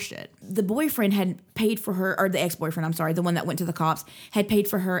total horseshit. The boyfriend had paid for her, or the ex-boyfriend, I'm sorry, the one that went to the cops, had paid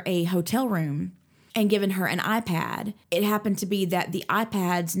for her a hotel room and given her an iPad. It happened to be that the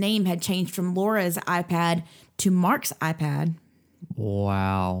iPad's name had changed from Laura's iPad to Mark's iPad.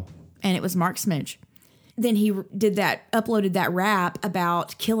 Wow. And it was Mark Smidge. Then he uploaded that rap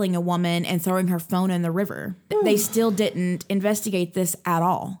about killing a woman and throwing her phone in the river. They still didn't investigate this at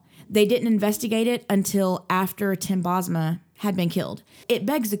all. They didn't investigate it until after Tim Bosma had been killed. It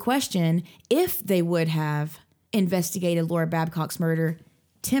begs the question, if they would have investigated Laura Babcock's murder,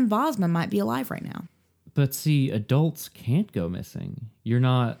 Tim Bosma might be alive right now. But see, adults can't go missing. You're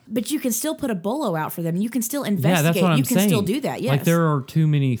not. But you can still put a bolo out for them. You can still investigate. Yeah, that's what I'm you can saying. still do that. Yes. Like there are too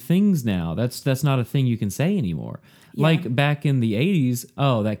many things now. That's not a thing you can say anymore. Yeah. Like back in the 80s,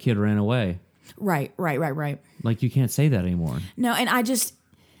 oh, that kid ran away. Right. Like you can't say that anymore. No, and I just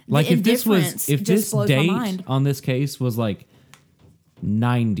Like if this blows date my mind. on this case was like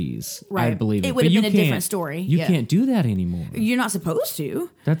 90s, Right. I believe It would have But been a you different can't- story. You Yeah. can't do that anymore. You're not supposed to.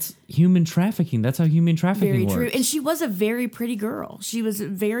 That's human trafficking. That's how human trafficking Very works. true. And she was a very pretty girl. She was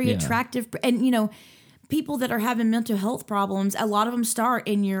very attractive. And, people that are having mental health problems, a lot of them start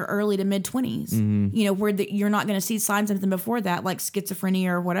in your early to mid 20s, where you're not going to see signs of them before that, like schizophrenia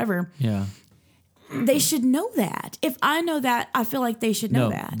or whatever. Yeah. They should know that. If I know that, I feel like they should know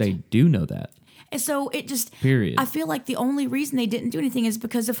that. They do know that. And so it just, Period. I feel like the only reason they didn't do anything is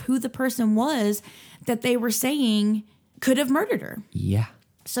because of who the person was that they were saying could have murdered her. Yeah.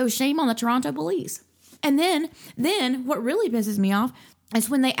 So shame on the Toronto police. And then what really pisses me off is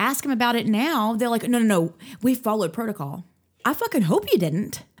when they ask him about it now, they're like, no, we followed protocol. I fucking hope you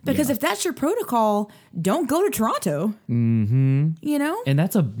didn't. Because if that's your protocol, don't go to Toronto. Mm-hmm. You know? And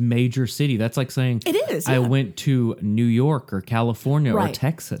that's a major city. That's like saying, it is. I went to New York or California or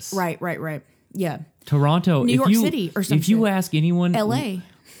Texas. Right. Yeah. Toronto. New York City or something. If you ask anyone... LA.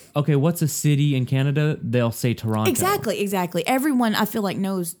 Okay, what's a city in Canada? They'll say Toronto. Exactly. Everyone, I feel like,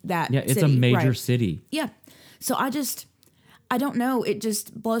 knows that. Yeah, it's city. a major city. Yeah. So I don't know. It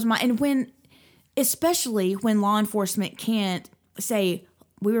just blows my... And especially when law enforcement can't say,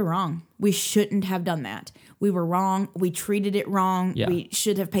 we were wrong. We shouldn't have done that. We were wrong. We treated it wrong. Yeah. We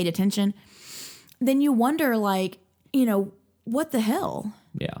should have paid attention. Then you wonder, like, what the hell?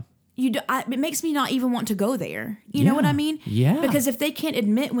 Yeah. It makes me not even want to go there. You know what I mean? Yeah. Because if they can't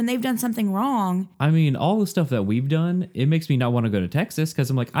admit when they've done something wrong. I mean, all the stuff that we've done, it makes me not want to go to Texas because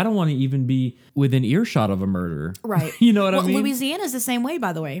I'm like, I don't want to even be within earshot of a murder. Right. You know what I mean? Louisiana's the same way,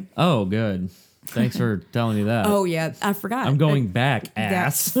 by the way. Oh, good. Thanks for telling me that. Oh, yeah. I forgot. I'm going back,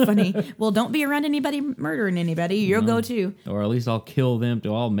 ass. That's funny. Well, don't be around anybody murdering anybody. You'll go too. Or at least I'll kill them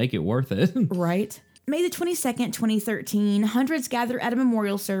I'll make it worth it. Right. May the 22nd, 2013, hundreds gather at a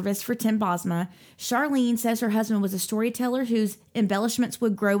memorial service for Tim Bosma. Charlene says her husband was a storyteller whose embellishments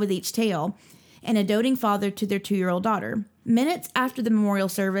would grow with each tale, and a doting father to their 2-year-old daughter. Minutes after the memorial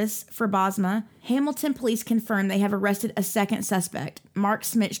service for Bosma, Hamilton police confirm they have arrested a second suspect. Mark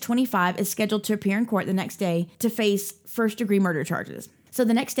Smich, 25, is scheduled to appear in court the next day to face first-degree murder charges. So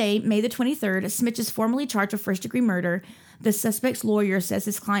the next day, May the 23rd, Smich is formally charged with first-degree murder. The suspect's lawyer says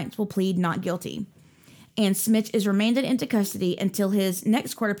his clients will plead not guilty. And Smich is remanded into custody until his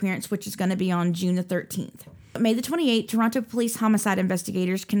next court appearance, which is going to be on June the 13th. May the 28th, Toronto police homicide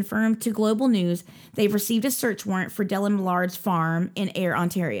investigators confirmed to Global News they've received a search warrant for Dylan Millard's farm in Ayr,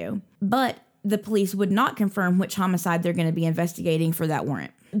 Ontario. But the police would not confirm which homicide they're going to be investigating for that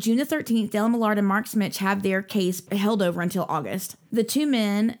warrant. June the 13th, Dylan Millard and Mark Smich have their case held over until August. The two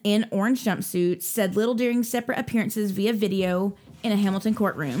men in orange jumpsuits said little during separate appearances via video in a Hamilton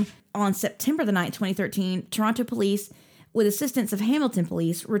courtroom. On September the 9th, 2013, Toronto police, with assistance of Hamilton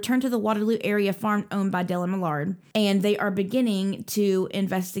police, returned to the Waterloo area farm owned by Dylan Millard, and they are beginning to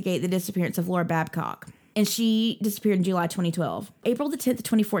investigate the disappearance of Laura Babcock. And she disappeared in July 2012. April the 10th,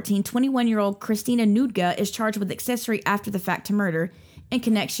 2014, 21-year-old Christina Nudga is charged with accessory after the fact to murder in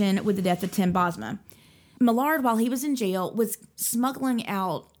connection with the death of Tim Bosma. Millard, while he was in jail, was smuggling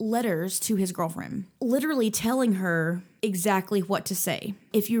out letters to his girlfriend, literally telling her exactly what to say.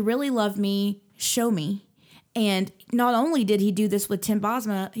 If you really love me, show me. And not only did he do this with Tim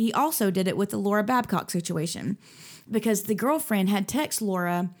Bosma, he also did it with the Laura Babcock situation, because the girlfriend had texted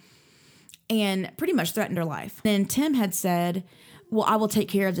Laura and pretty much threatened her life. Then Tim had said, well, I will take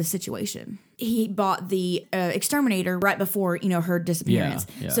care of the situation. He bought the exterminator right before, her disappearance.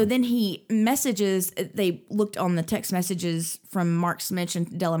 Yeah. So then he messages, they looked on the text messages from Mark Smich and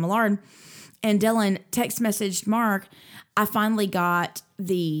Dylan Millard, and Dylan text messaged Mark, I finally got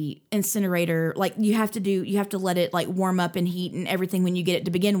the incinerator. Like, you have to let it like warm up and heat and everything when you get it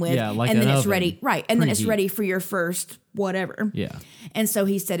to begin with. Yeah, like and then an it's oven. ready. Right. And then it's Preheat. ready for your first whatever. Yeah. And so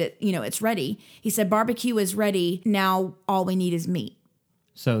he said it's ready. He said, barbecue is ready. Now all we need is meat.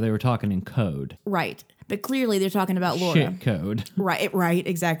 So they were talking in code. Right. But clearly they're talking about Laura. Shit code. Right,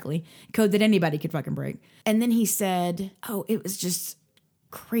 exactly. Code that anybody could fucking break. And then he said, it was just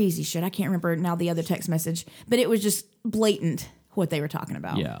crazy shit. I can't remember now the other text message, but it was just blatant what they were talking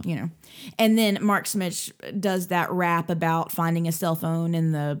about. Yeah. And then Mark Smith does that rap about finding a cell phone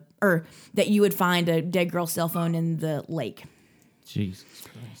that you would find a dead girl's cell phone in the lake. Jesus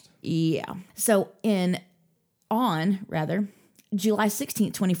Christ. Yeah. So July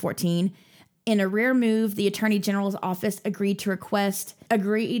 16th, 2014, in a rare move, the Attorney General's office agreed to a request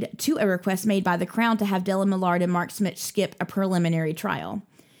made by the Crown to have Dylan Millard and Mark Smith skip a preliminary trial.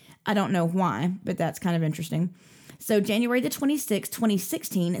 I don't know why, but that's kind of interesting. So January the 26th,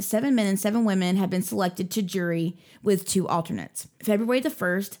 2016, 7 men and 7 women have been selected to jury with 2 alternates. February the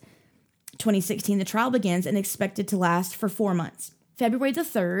 1st, 2016, the trial begins and expected to last for 4 months. February the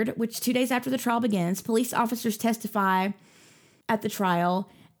 3rd, which 2 days after the trial begins, police officers testify at the trial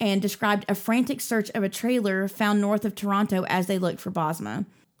and described a frantic search of a trailer found north of Toronto as they looked for Bosma.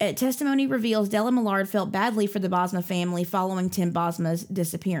 Testimony reveals Dylan Millard felt badly for the Bosma family following Tim Bosma's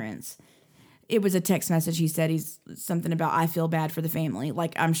disappearance. It was a text message. He said he's something about, I feel bad for the family.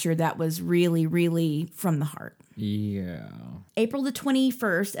 Like, I'm sure that was really, really from the heart. Yeah. April the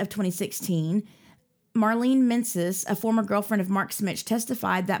 21st of 2016, Marlene Mensis, a former girlfriend of Mark Smich,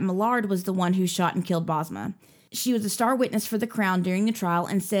 testified that Millard was the one who shot and killed Bosma. She was a star witness for the Crown during the trial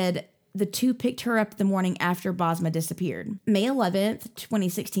and said the two picked her up the morning after Bosma disappeared. May 11th,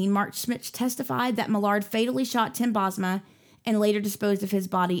 2016, Mark Smith testified that Millard fatally shot Tim Bosma and later disposed of his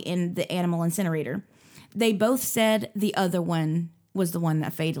body in the animal incinerator. They both said the other one was the one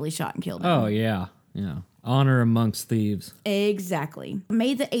that fatally shot and killed him. Oh, yeah. Yeah. Honor amongst thieves. Exactly.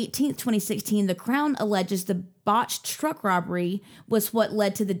 May the 18th, 2016, the Crown alleges the botched truck robbery was what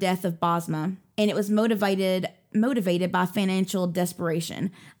led to the death of Bosma, and it was motivated by financial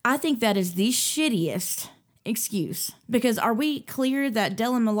desperation. I think that is the shittiest excuse. Because are we clear that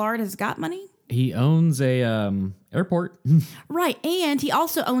Dylan Millard has got money? He owns a airport. Right, and he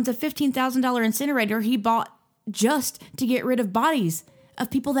also owns a $15,000 incinerator he bought just to get rid of bodies of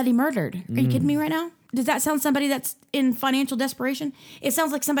people that he murdered. Are you kidding me right now? Does that sound somebody that's in financial desperation? It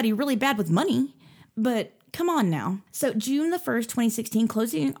sounds like somebody really bad with money, but come on now. So June the 1st, 2016,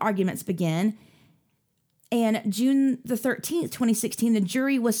 closing arguments begin. And June the 13th, 2016, the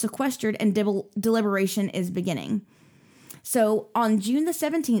jury was sequestered and deliberation is beginning. So on June the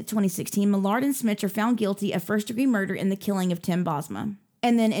 17th, 2016, Millard and Smith are found guilty of first-degree murder in the killing of Tim Bosma.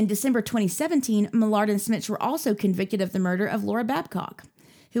 And then in December 2017, Millard and Smith were also convicted of the murder of Laura Babcock,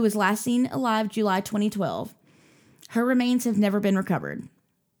 who was last seen alive July 2012. Her remains have never been recovered.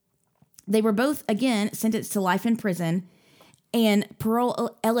 They were both, again, sentenced to life in prison, and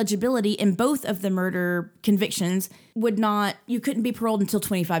parole eligibility in both of the murder convictions you couldn't be paroled until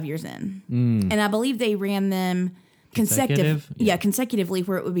 25 years in. And I believe they ran them consecutively,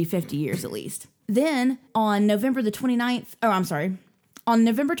 where it would be 50 years at least. Then on November 29th,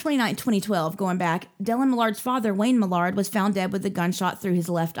 2012, going back, Dylan Millard's father, Wayne Millard, was found dead with a gunshot through his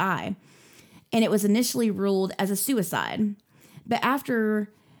left eye. And it was initially ruled as a suicide. But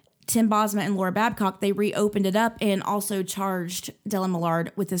after Tim Bosma and Laura Babcock, they reopened it up and also charged Dylan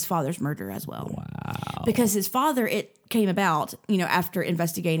Millard with his father's murder as well. Wow. Because his father, it came about, after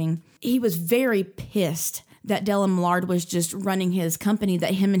investigating, he was very pissed that Dylan Millard was just running his company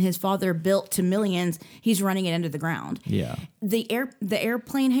that him and his father built to millions. He's running it under the ground. Yeah. The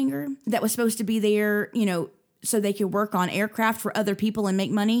airplane hangar that was supposed to be there, so they could work on aircraft for other people and make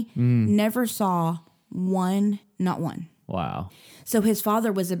money, never saw not one. Wow. So his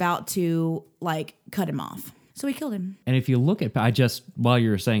father was about to cut him off. So he killed him. And if you look at, while you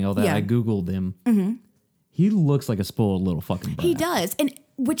were saying all that, I Googled him. Mm-hmm. He looks like a spoiled little fucking brat. He does. And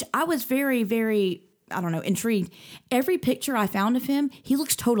which I was very, very, intrigued. Every picture I found of him, he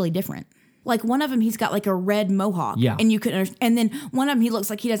looks totally different. Like one of them, he's got a red mohawk. Yeah. And you could, and then one of them, he looks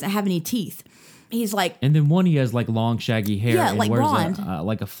like he doesn't have any teeth. He's and then one he has long shaggy hair. Yeah, and like wears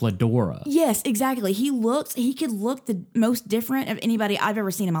blonde. a fedora. Yes, exactly. He could look the most different of anybody I've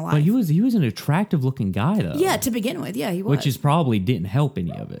ever seen in my life. But he was an attractive looking guy though. Yeah, to begin with. Yeah, he was. Which is probably didn't help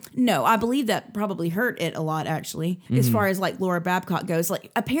any of it. No, I believe that probably hurt it a lot actually. As far as Laura Babcock goes.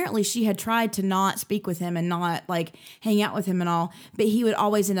 Apparently she had tried to not speak with him and not hang out with him and all, but he would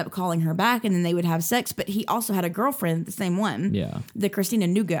always end up calling her back and then they would have sex. But he also had a girlfriend, the same one. Yeah. The Christina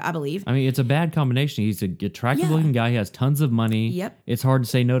Nuga, I believe. I mean, it's a bad combination. He's a attractive looking guy. He has tons of money. Yep. It's hard to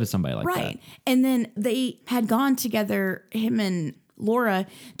say no to somebody like that. Right. And then they had gone together, him and Laura,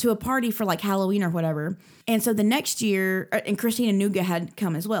 to a party for Halloween or whatever. And so the next year, and Christina Nuga had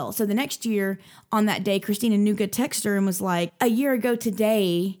come as well. So the next year on that day, Christina Nuga texted her and was like, a year ago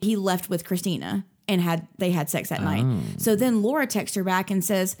today, he left with Christina. And they had sex that night. So then Laura texts her back and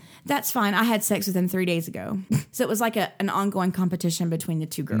says, that's fine. I had sex with him 3 days ago. So it was an ongoing competition between the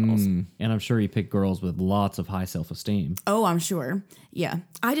two girls. And I'm sure he picked girls with lots of high self-esteem. Oh, I'm sure. Yeah.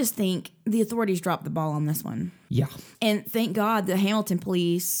 I just think the authorities dropped the ball on this one. Yeah. And thank God the Hamilton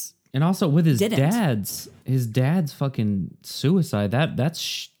police. And also with his didn't. dad's fucking suicide,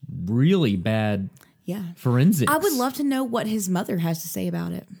 that's really bad. Yeah. Forensics. I would love to know what his mother has to say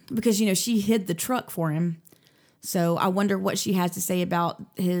about it. Because, she hid the truck for him. So I wonder what she has to say about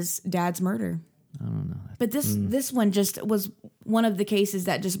his dad's murder. I don't know. But this one just was one of the cases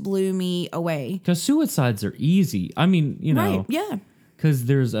that just blew me away. Because suicides are easy. I mean, Right, yeah. Because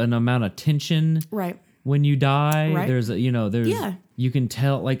there's an amount of tension. Right. When you die, Right. there's you can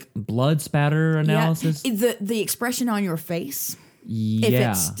tell blood spatter analysis. Yeah. The expression on your face. Yeah. If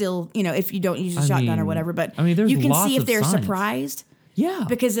it's still, if you don't use a shotgun or whatever. But there's you can lots see if of they're signs. surprised. Yeah.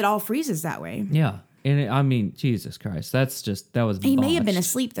 Because it all freezes that way. Yeah. And Jesus Christ, that was He may have been botched.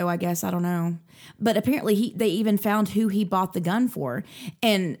 asleep though, I guess. I don't know. But apparently they even found who he bought the gun from.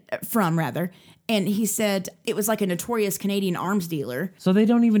 And he said it was a notorious Canadian arms dealer. So they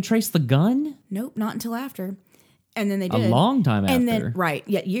don't even trace the gun? Nope, not until after. And then they did. A long time and after.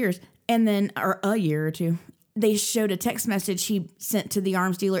 Then, years. And then, or a year or two, they showed a text message he sent to the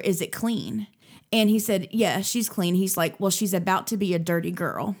arms dealer, is it clean? And he said, yeah, she's clean. He's like, well, she's about to be a dirty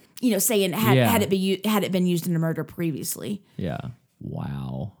girl. You know, saying had it been used in a murder previously. Yeah.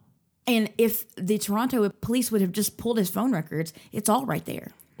 Wow. And if the Toronto police would have just pulled his phone records, it's all right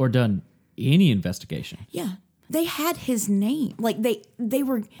there. Or done any investigation. Yeah. They had his name. Like they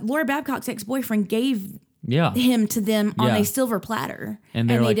were, Laura Babcock's ex-boyfriend gave him to them on a silver platter. And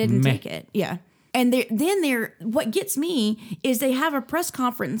they didn't take it. Yeah. And what gets me is they have a press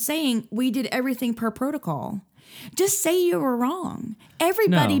conference saying we did everything per protocol. Just say you were wrong.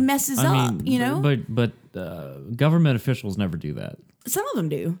 Everybody messes up, you know? But government officials never do that. Some of them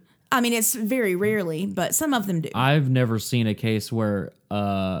do. I mean, it's very rarely, but some of them do. I've never seen a case where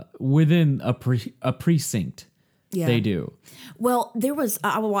within a precinct they do. Well,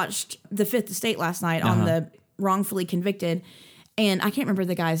 I watched The Fifth Estate last night on the wrongfully convicted, and I can't remember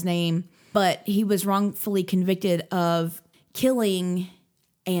the guy's name, but he was wrongfully convicted of killing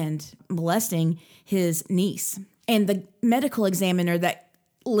and molesting his niece. And the medical examiner that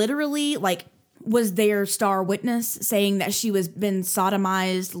literally was their star witness, saying that she was been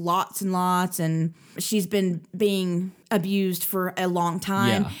sodomized lots and lots and she's been being abused for a long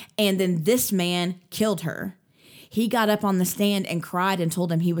time. Yeah. And then this man killed her. He got up on the stand and cried and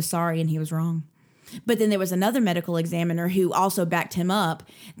told him he was sorry and he was wrong. But then there was another medical examiner who also backed him up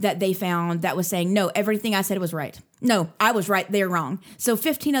that they found that was saying, no, everything I said was right. No, I was right. They're wrong. So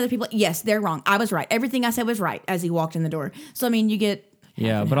 15 other people, yes, they're wrong. I was right. Everything I said was right as he walked in the door. So, I mean, you get...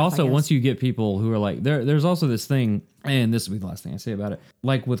 Yeah, but also once you get people who are like... There's also this thing, and this will be the last thing I say about it.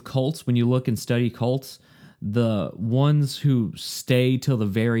 Like with cults, when you look and study cults, the ones who stay till the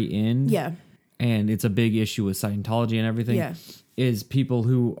very end... Yeah. And it's a big issue with Scientology and everything... Yeah. Is people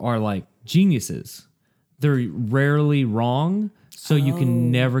who are like geniuses. They're rarely wrong, so you can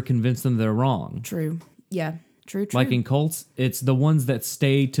never convince them they're wrong. True. Yeah. True. Like in cults, it's the ones that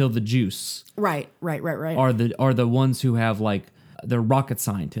stay till the juice. Right. Are the ones who have they're rocket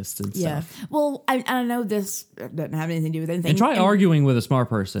scientists and stuff. Yeah. Well, I know this doesn't have anything to do with anything. And try arguing with a smart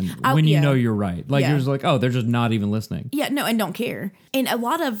person when you know you're right. You're just like, oh, they're just not even listening. Yeah, no, and don't care. And a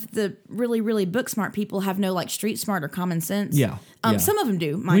lot of the really, really book smart people have no street smart or common sense. Yeah. Some of them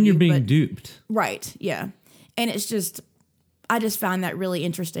do, mind when you're you, being duped. Right, yeah. And it's just, I just found that really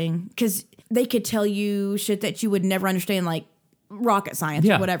interesting because they could tell you shit that you would never understand, like rocket science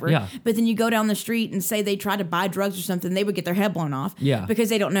or whatever. Yeah. But then you go down the street and say they try to buy drugs or something, they would get their head blown off. Yeah. Because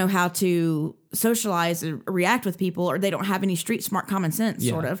they don't know how to socialize or react with people, or they don't have any street smart common sense,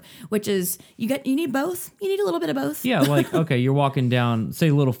 sort of. Which is you need both. You need a little bit of both. Yeah, okay, you're walking down,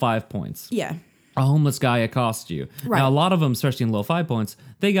 say, Little 5 Points. Yeah. A homeless guy accosts you. Right. Now, a lot of them, especially in Little 5 Points,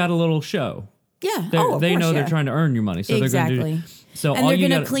 they got a little show. Yeah. They know they're trying to earn your money, so they're going to do. So and they're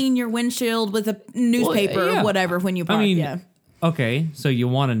going to clean your windshield with a newspaper or whatever when you park. Okay, so you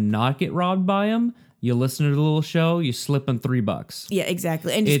want to not get robbed by them? You listen to the little show, you slip them $3. Yeah,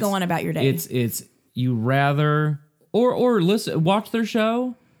 exactly, and just go on about your day. It's you rather or listen, watch their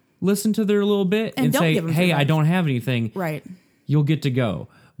show, listen to their little bit, and say, hey, I don't have anything. Right. You'll get to go.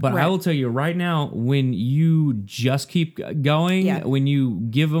 But I will tell you right now, when you just keep going, when you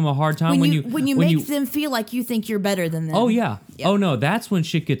give them a hard time, when you make them feel like you think you're better than them. Oh yeah. Oh no, that's when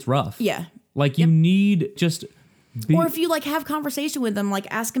shit gets rough. Yeah. You need just. Or if you have conversation with them,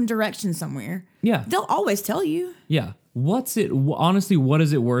 ask them directions somewhere. Yeah. They'll always tell you. Yeah. Honestly, what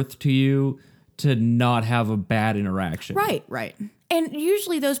is it worth to you to not have a bad interaction? Right. And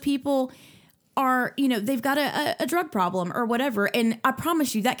usually those people are, they've got a drug problem or whatever. And I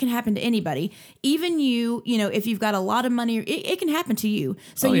promise you that can happen to anybody. Even you, if you've got a lot of money, it can happen to you.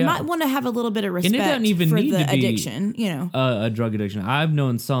 So you might want to have a little bit of respect and it doesn't even for need the to be addiction, a drug addiction. I've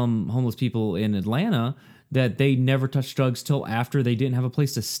known some homeless people in Atlanta that they never touched drugs till after they didn't have a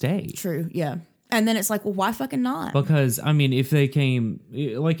place to stay. True, yeah. And then it's like, well, why fucking not? Because, if they came,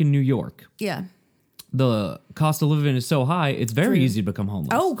 in New York. Yeah. The cost of living is so high, it's very easy to become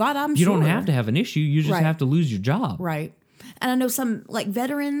homeless. Oh, God, I'm sure. You don't have to have an issue. You just have to lose your job. Right. And I know some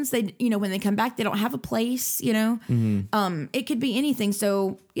veterans, they when they come back, they don't have a place, Mm-hmm. It could be anything.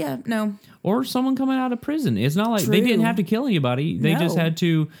 So yeah, no. Or someone coming out of prison. It's not like they didn't have to kill anybody. They just had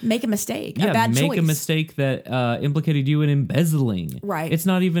to make a mistake, a bad choice. Make a mistake that implicated you in embezzling. Right. It's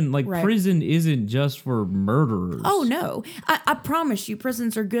not even prison isn't just for murderers. Oh no, I promise you,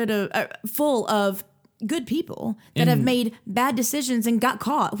 prisons are good, full of good people that have made bad decisions and got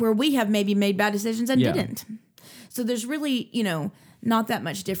caught, where we have maybe made bad decisions and didn't. So there's really, not that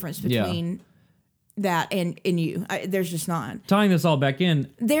much difference between that and you. There's just not. Tying this all back in.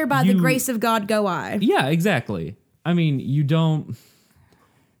 There by the grace of God go I. Yeah, exactly. You don't...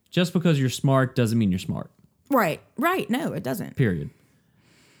 Just because you're smart doesn't mean you're smart. Right. No, it doesn't. Period.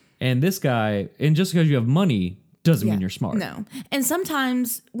 And this guy, and just because you have money doesn't mean you're smart. No. And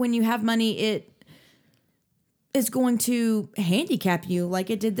sometimes when you have money, it is going to handicap you like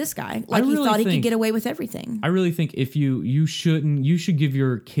it did this guy. Like he thought he could get away with everything. I really think if you should give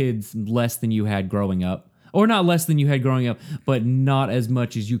your kids less than you had growing up. Or not less than you had growing up, but not as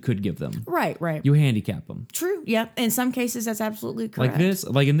much as you could give them. Right. You handicap them. True. Yeah. In some cases, that's absolutely correct.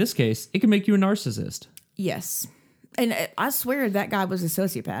 Like in this case, it can make you a narcissist. Yes. And I swear that guy was a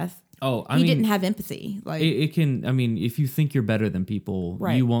sociopath. Oh, he didn't have empathy. Like it can. I mean, if you think you're better than people,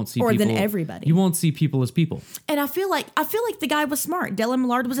 you won't see or people, than everybody. You won't see people as people. And I feel like the guy was smart. Dylan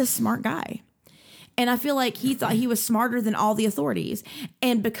Millard was a smart guy. And I feel like he thought he was smarter than all the authorities.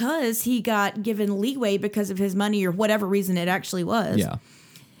 And because he got given leeway because of his money or whatever reason it actually was,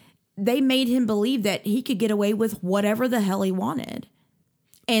 they made him believe that he could get away with whatever the hell he wanted.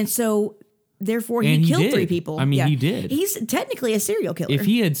 And so, therefore, he killed 3 people. I mean, he did. He's technically a serial killer. If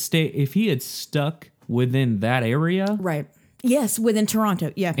he had stuck within that area. Right. Yes, within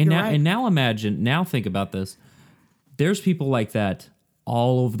Toronto. Yeah, And you're right. And now think about this. There's people like that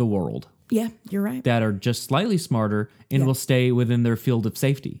all over the world. Yeah, you're right. That are just slightly smarter and will stay within their field of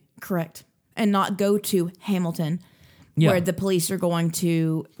safety. Correct. And not go to Hamilton where the police are going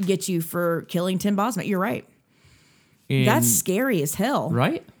to get you for killing Tim Bosma. You're right. And, that's scary as hell.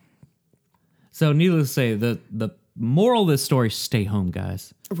 Right? So needless to say, the moral of this story, stay home,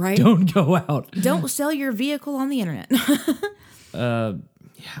 guys. Right. Don't go out. Don't sell your vehicle on the internet.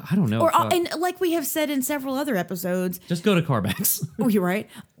 I don't know. And like we have said in several other episodes. Just go to CarMax. Oh, you're right.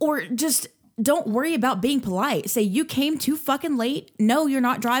 Or just don't worry about being polite. Say, you came too fucking late. No, you're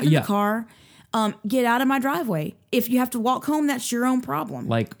not driving the car. Get out of my driveway. If you have to walk home, that's your own problem.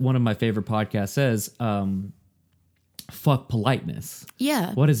 Like one of my favorite podcasts says, fuck politeness.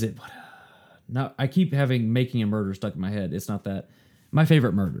 Yeah. What is it? No, I keep making a murder stuck in my head. It's not that. My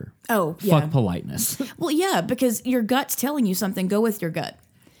favorite murder. Oh, yeah. Fuck politeness. Well, yeah, because your gut's telling you something. Go with your gut.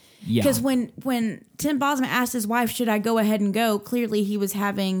 Yeah. Because when Tim Bosma asked his wife, should I go ahead and go? Clearly he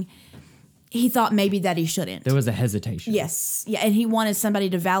thought maybe that he shouldn't. There was a hesitation. Yes. Yeah. And he wanted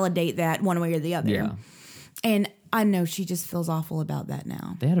somebody to validate that one way or the other. Yeah. And I know she just feels awful about that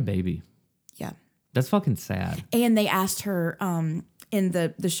now. They had a baby. Yeah. That's fucking sad. And they asked her in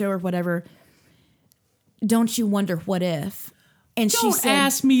the show or whatever, don't you wonder what if? And Don't she said,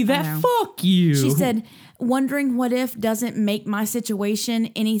 ask me that. Fuck you. She said, wondering what if doesn't make my situation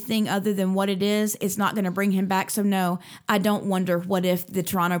anything other than what it is. It's not going to bring him back. So no, I don't wonder what if the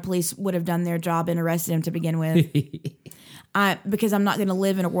Toronto police would have done their job and arrested him to begin with. Because I'm not going to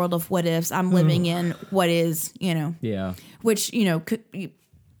live in a world of what ifs. I'm living in what is, Yeah. which,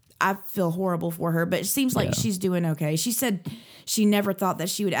 I feel horrible for her, but it seems like she's doing okay. She said she never thought that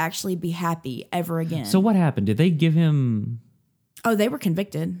she would actually be happy ever again. So what happened? Did they give him... Oh, they were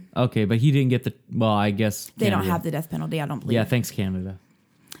convicted. Okay, but he didn't get the... Well, I guess They don't have the death penalty, I don't believe. Yeah, thanks, Canada.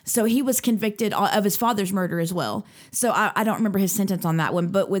 So he was convicted of his father's murder as well. So I don't remember his sentence on that one.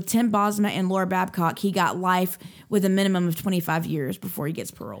 But with Tim Bosma and Laura Babcock, he got life with a minimum of 25 years before he gets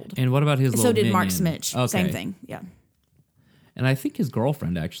paroled. And what about his little So did Mark minion? Smitch. Okay. Same thing, yeah. And I think his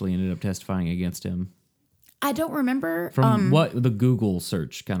girlfriend actually ended up testifying against him. I don't remember. From what the Google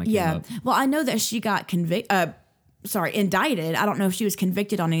search kind of came up. Well, I know that she got indicted. I don't know if she was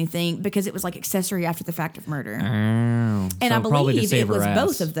convicted on anything because it was like accessory after the fact of murder. Oh. And So I probably to believe save it was her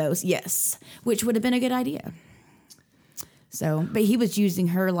both ass. of those, yes, which would have been a good idea. So, but he was using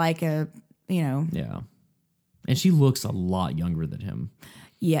her like a, Yeah. And she looks a lot younger than him.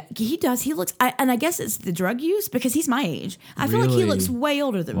 Yeah, he does. He looks, and I guess it's the drug use because he's my age. I feel like he Really? looks way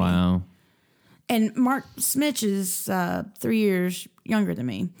older than me. Wow. And Mark Smitch is 3 years younger than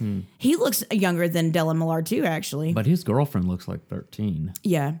me. He looks younger than Dylan Millard too, actually. But his girlfriend looks like 13.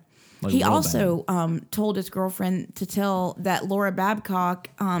 Yeah. Like He real also told his girlfriend to tell that Laura Babcock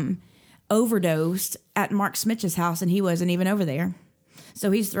overdosed at Mark Smitch's house, and he wasn't even over there. So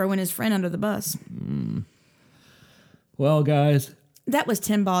he's throwing his friend under the bus. Well, guys. That was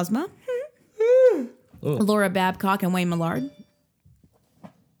Tim Bosma, Laura Babcock, and Wayne Millard.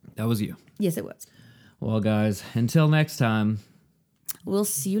 That was you. Yes, it was. Well, guys, until next time. We'll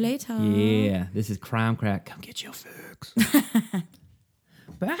see you later. Yeah, this is Crime Crack. Come get your fix.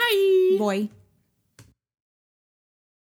 Bye. Boy.